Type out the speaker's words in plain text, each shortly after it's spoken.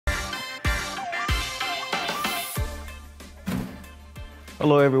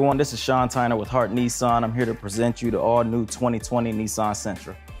Hello everyone, this is Sean Tyner with Hart Nissan. I'm here to present you the all-new 2020 Nissan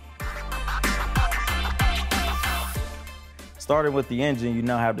Sentra. Starting with the engine, you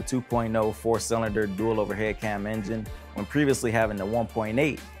now have the 2.0 four-cylinder dual overhead cam engine, when previously having the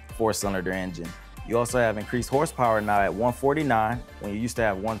 1.8 four-cylinder engine. You also have increased horsepower now at 149 when you used to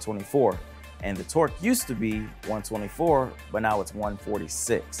have 124. And the torque used to be 124, but now it's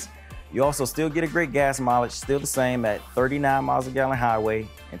 146. You also still get a great gas mileage, still the same at 39 miles a gallon highway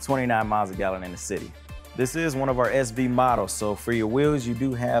and 29 miles a gallon in the city. This is one of our SV models, so for your wheels, you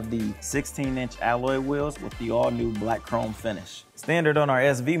do have the 16-inch alloy wheels with the all-new black chrome finish. Standard on our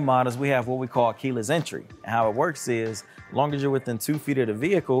SV models, we have what we call keyless entry. And how it works is, as long as you're within 2 feet of the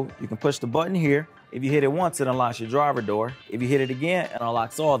vehicle, you can push the button here. If you hit it once, it unlocks your driver door. If you hit it again, it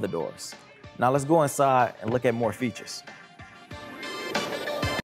unlocks all the doors. Now let's go inside and look at more features.